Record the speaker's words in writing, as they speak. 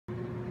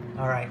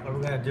All right, what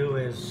we're gonna do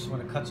is we're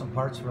gonna cut some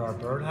parts for our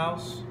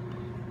birdhouse.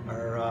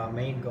 Our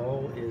main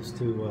goal is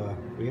to,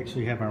 we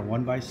actually have our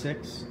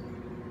 1x6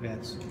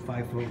 that's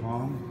 5 foot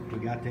long. We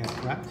got that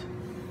prepped.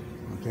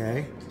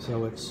 Okay,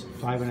 so it's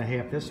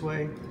 5.5 this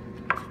way,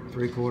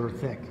 3/4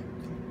 thick.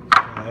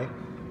 Okay,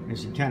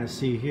 as you kind of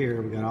see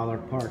here, we got all our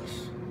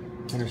parts.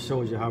 Kind of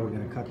shows you how we're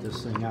gonna cut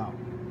this thing out.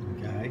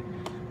 Okay,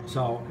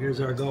 so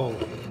here's our goal.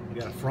 We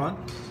got a front,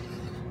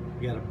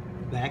 we got a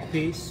back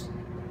piece,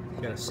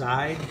 we got a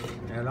side,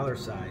 and another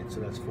side. So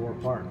that's 4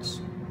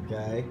 parts.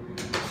 Okay,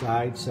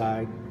 side,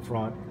 side,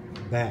 front,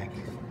 back.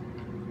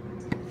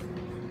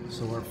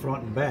 So our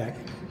front and back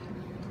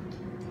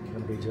are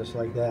gonna be just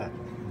like that.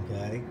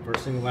 Okay,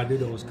 first thing we want to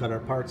do though is cut our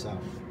parts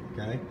out.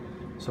 Okay,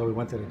 so we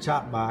went to the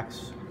chop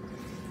box.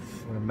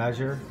 We're gonna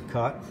measure,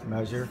 cut.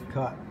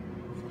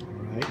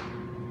 All right.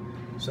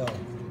 So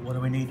what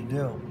do we need to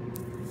do?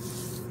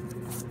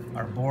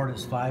 Our board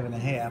is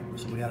 5.5,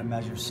 so we got to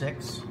measure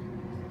 6.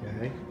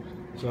 Okay.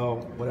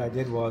 So what I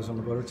did was, I'm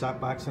gonna go to the chop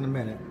box in a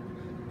minute.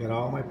 Got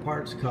all my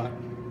parts cut.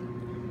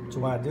 So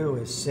what I do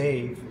is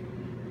save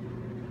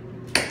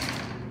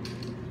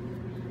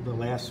the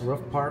last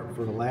roof part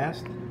for the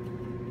last.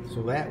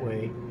 So that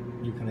way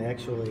you can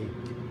actually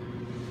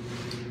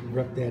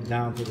rip that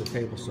down to the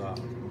table saw.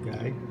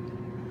 Okay.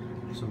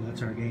 So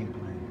that's our game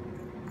plan.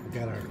 We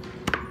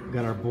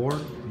got our board,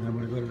 and then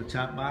we're gonna go to the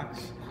chop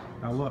box.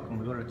 Now look, when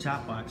we go to the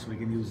chop box, we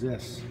can use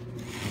this.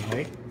 All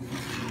right.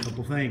 A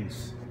couple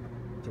things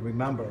to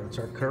remember: it's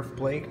our kerf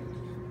plate,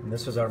 and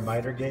this is our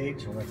miter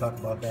gauge. We're gonna talk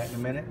about that in a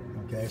minute.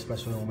 Okay,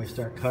 especially when we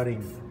start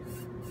cutting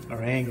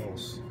our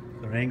angles.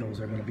 Our angles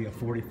are gonna be a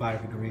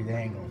 45-degree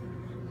angle.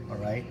 All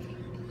right.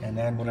 And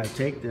then when I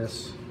take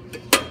this,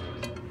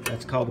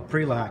 that's called a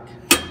pre-lock.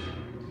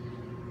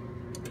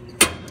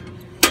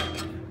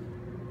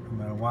 I'm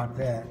gonna want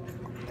that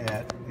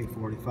at a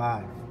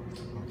 45.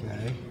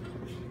 Okay.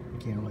 You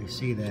can't really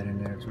see that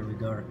in there, it's really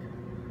dark.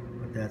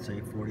 But that's a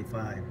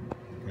 45.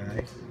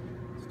 Okay.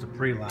 It's a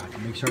pre-lock.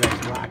 Make sure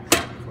that's locked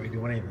before you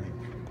do anything.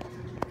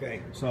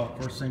 Okay, so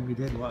first thing we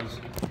did was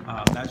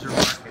measure,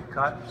 mark, and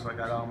cut. So I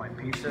got all my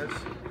pieces.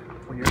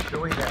 When you're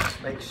doing this,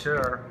 make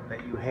sure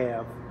that you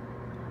have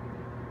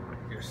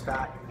your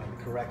stock on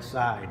the correct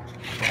side.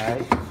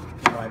 Okay.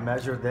 So I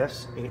measured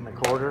this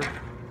 8.25,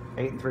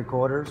 8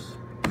 3/4.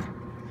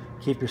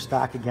 Keep your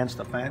stock against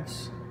the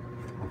fence.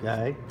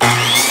 Okay.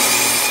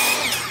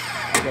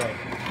 Okay.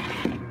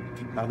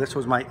 Now this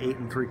was my 8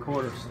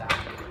 3/4 stock.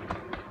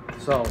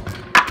 So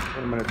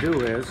what I'm going to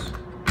do is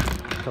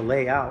to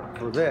lay out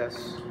for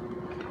this.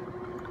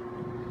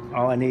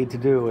 All I need to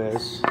do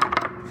is,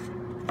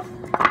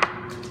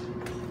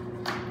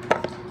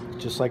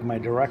 just like my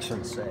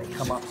directions say,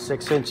 come up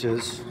 6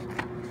 inches.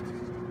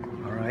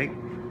 All right.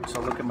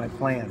 So look at my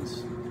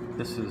plans.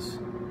 This is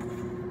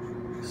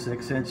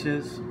 6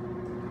 inches.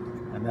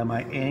 And then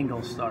my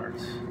angle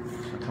starts.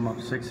 So come up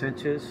 6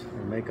 inches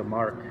and make a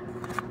mark.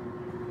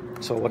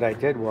 So what I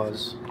did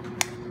was,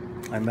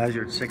 I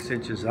measured 6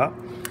 inches up.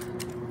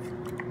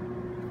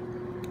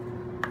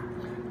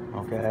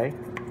 Okay,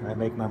 and I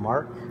make my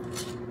mark.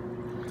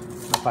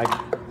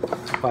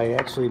 If I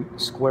actually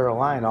square a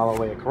line all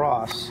the way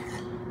across,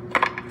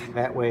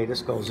 that way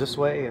this goes this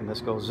way and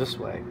this goes this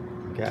way.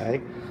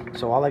 Okay,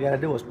 so all I got to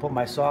do is put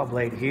my saw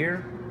blade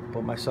here,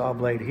 put my saw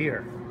blade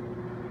here.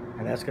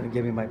 And that's going to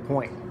give me my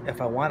point.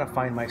 If I want to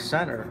find my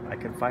center, I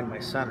can find my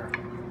center.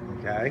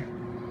 Okay?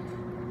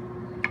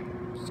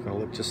 It's going to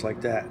look just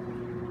like that.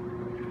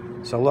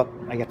 So look,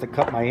 I get to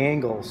cut my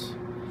angles.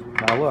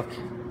 Now look,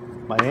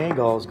 my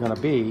angle is going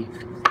to be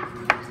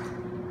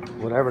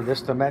whatever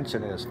this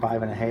dimension is,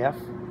 5.5.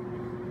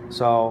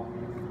 So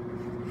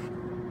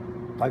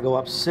if I go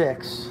up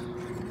 6,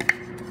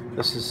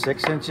 this is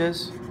 6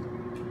 inches.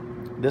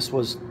 This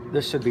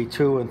should be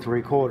 2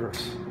 3/4.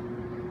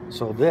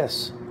 So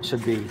this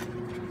should be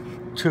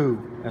 2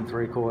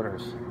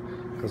 3/4,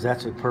 because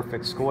that's a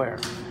perfect square.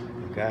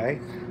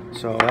 Okay,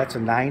 so that's a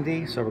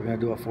 90, so we're going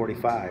to do a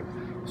 45.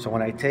 So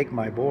when I take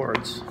my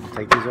boards, I'll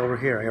take these over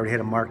here. I already had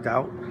them marked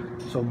out,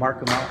 so mark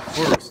them out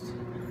first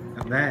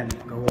and then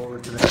go over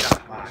to the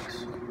chop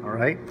box. All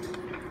right,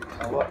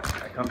 now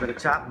look, I come to the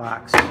chop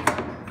box.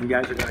 You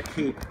guys are going to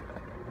keep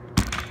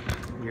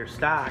your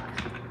stock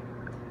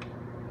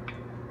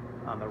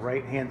on the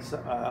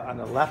on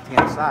the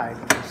left-hand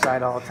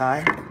side all the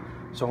time.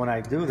 So when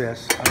I do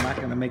this, I'm not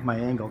going to make my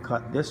angle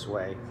cut this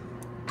way.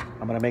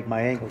 I'm going to make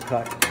my angle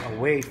cut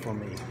away from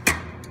me.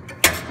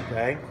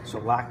 Okay, so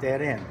lock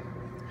that in.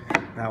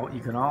 Now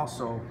you can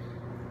also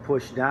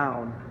push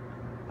down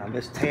on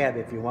this tab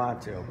if you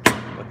want to,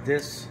 but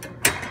this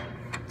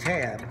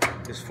tab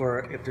is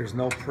for if there's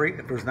not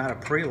a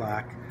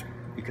pre-lock,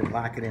 you can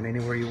lock it in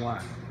anywhere you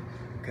want.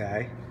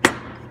 Okay.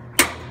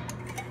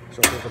 So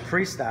if there's a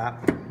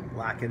pre-stop,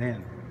 lock it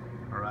in.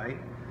 All right.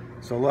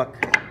 So look,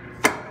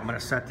 I'm going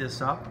to set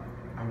this up,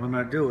 and what I'm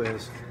going to do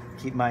is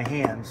keep my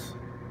hands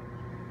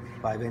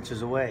 5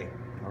 inches away.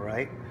 All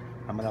right.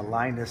 I'm going to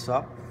line this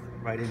up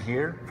right in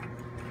here.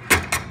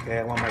 Okay.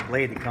 I want my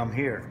blade to come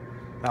here.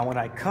 Now when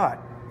I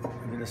cut,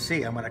 you're going to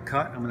see I'm going to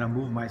cut. I'm going to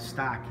move my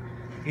stock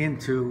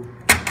into,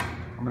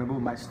 I'm gonna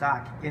move my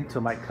stock into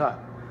my cut.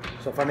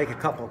 So if I make a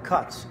couple of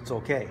cuts, it's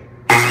okay.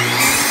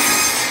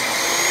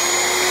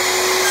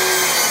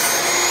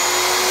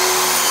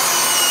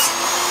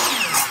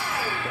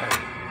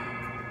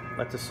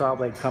 Let the saw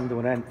blade come to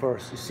an end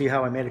first. You see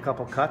how I made a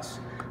couple cuts?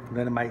 And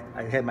then I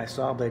had my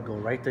saw blade go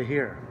right to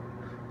here.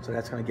 So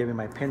that's going to give me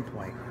my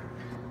pinpoint.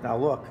 Now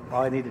look,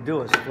 all I need to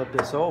do is flip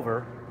this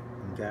over,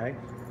 okay?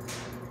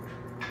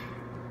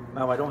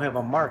 Now I don't have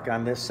a mark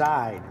on this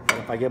side, but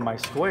if I get my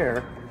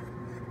square,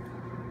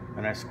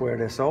 and I square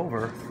this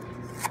over,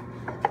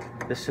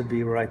 this should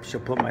be where I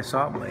should put my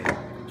saw blade.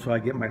 So I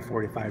get my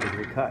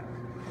 45-degree cut,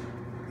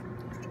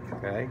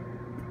 okay?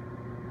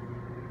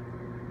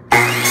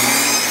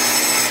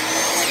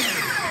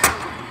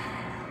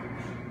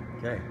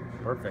 Okay,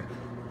 perfect.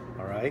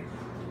 All right.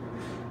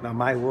 Now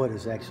my wood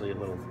is actually a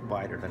little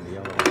wider than the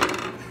other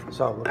one.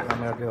 So what I'm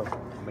going to do,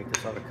 I'll make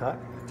this other cut.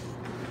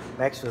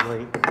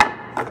 Actually,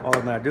 all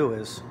I'm going to do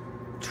is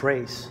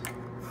trace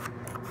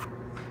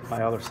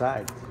my other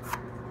side.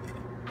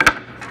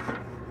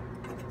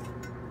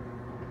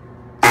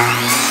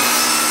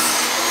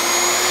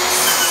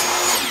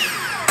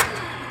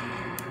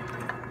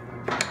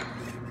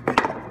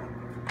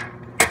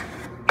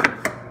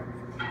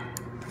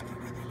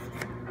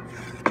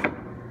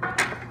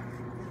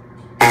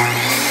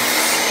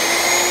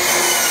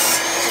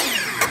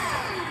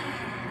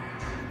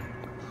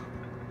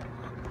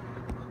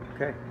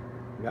 Okay,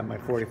 I got my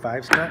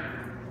 45s cut.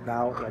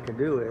 Now what I can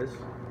do is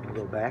I'll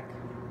go back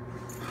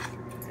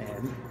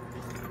and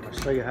I'll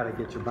show you how to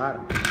get your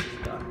bottom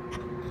piece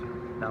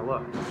done. Now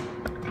look,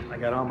 I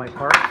got all my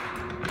parts.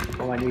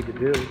 All I need to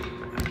do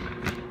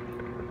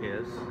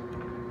is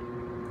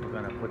we're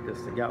going to put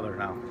this together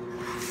now.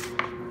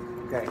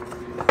 Okay,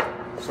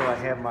 so I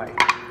have my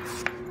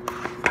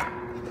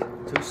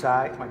two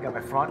sides. I got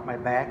my front, my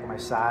back, my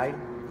side.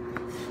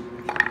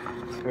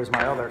 Here's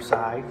my other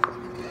side.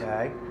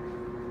 Okay.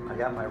 I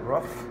got my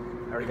roof.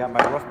 I already got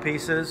my roof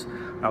pieces.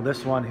 Now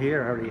this one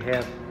here, I already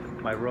have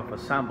my roof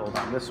assembled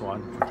on this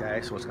one.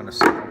 Okay, so it's going to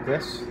sit like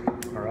this.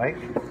 All right.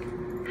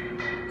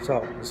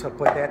 So let's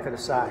put that to the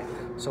side.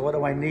 So what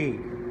do I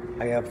need?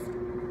 I have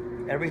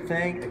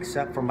everything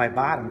except for my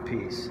bottom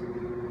piece.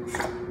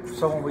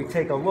 So when we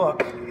take a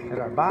look at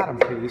our bottom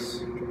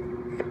piece,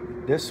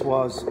 this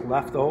was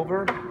left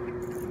over.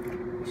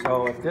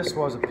 So if this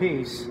was a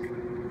piece,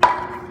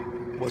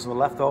 was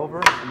left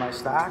over in my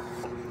stock,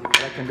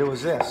 what I can do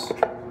is this.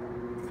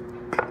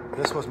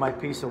 This was my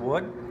piece of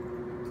wood.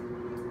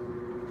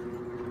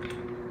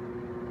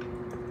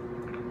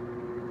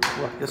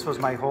 Look, this was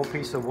my whole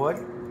piece of wood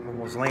and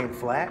was laying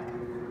flat.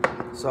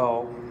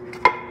 So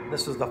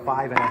this is the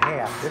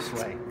 5.5 this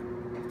way.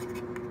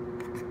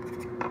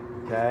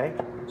 Okay,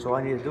 so all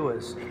I need to do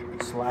is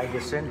slide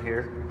this in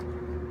here.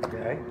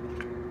 Okay,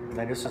 and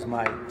then this is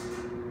my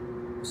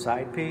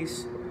side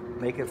piece.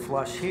 Make it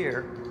flush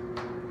here.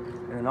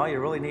 And then all you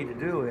really need to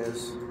do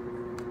is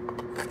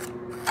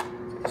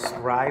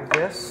scribe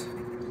this,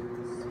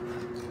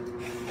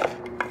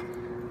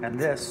 and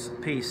this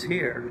piece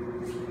here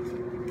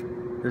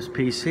is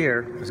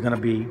going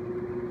to be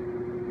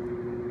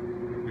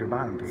your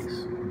bottom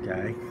piece,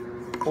 okay?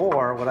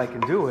 Or what I can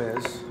do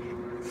is,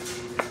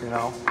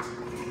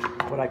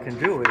 what I can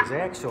do is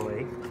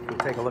actually, we'll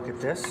take a look at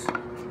this,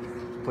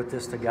 put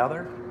this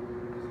together.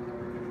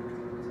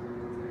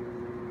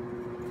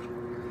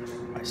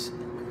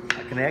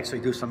 I can actually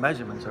do some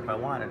measurements if I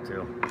wanted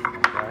to,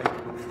 okay?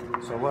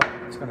 So look,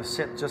 it's going to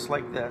sit just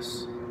like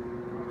this.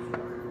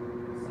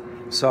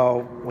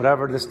 So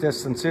whatever this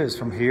distance is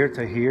from here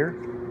to here,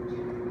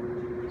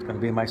 it's going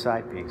to be my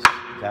side piece,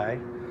 okay?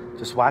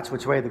 Just watch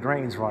which way the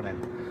grain's running.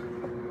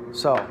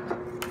 So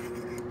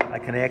I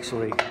can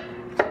actually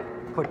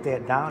put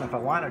that down if I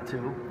wanted to.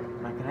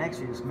 And I can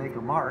actually just make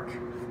a mark.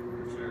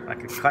 I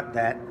can cut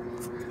that,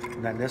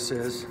 and then this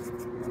is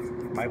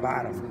my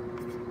bottom,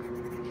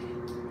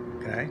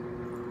 okay?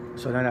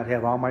 So then I'd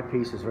have all my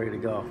pieces ready to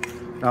go.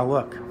 Now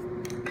look,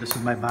 this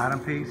is my bottom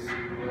piece.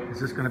 Is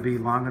this going to be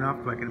long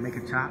enough? Do I can make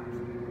a chop?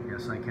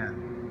 Yes, I can.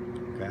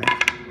 Okay?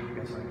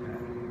 Yes, I can.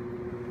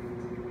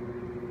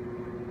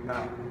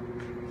 Now,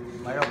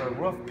 my other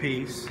roof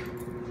piece,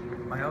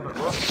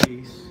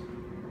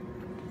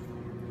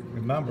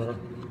 remember,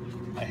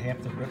 I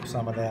have to rip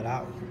some of that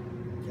out.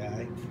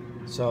 Okay?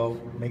 So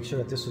make sure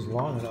that this is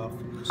long enough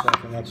so I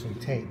can actually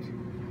take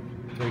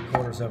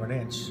 3/4 of an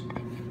inch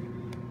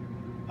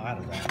out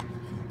of that.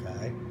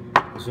 Okay?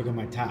 Let's look at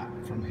my top.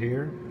 From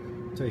here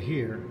to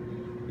here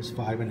is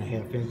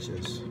 5.5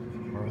 inches.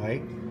 All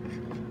right?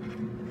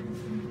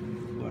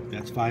 Look,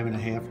 that's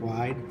 5.5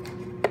 wide.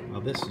 Now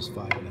this is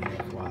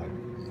 5.5 wide.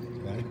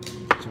 Okay?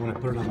 So when I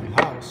put it on my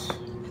house,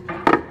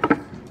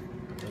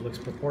 it looks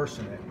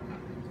proportionate.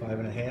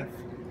 5.5,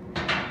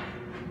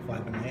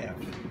 5.5.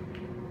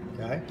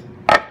 Okay?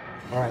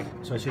 All right,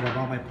 so I should have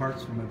all my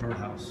parts from my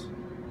birdhouse.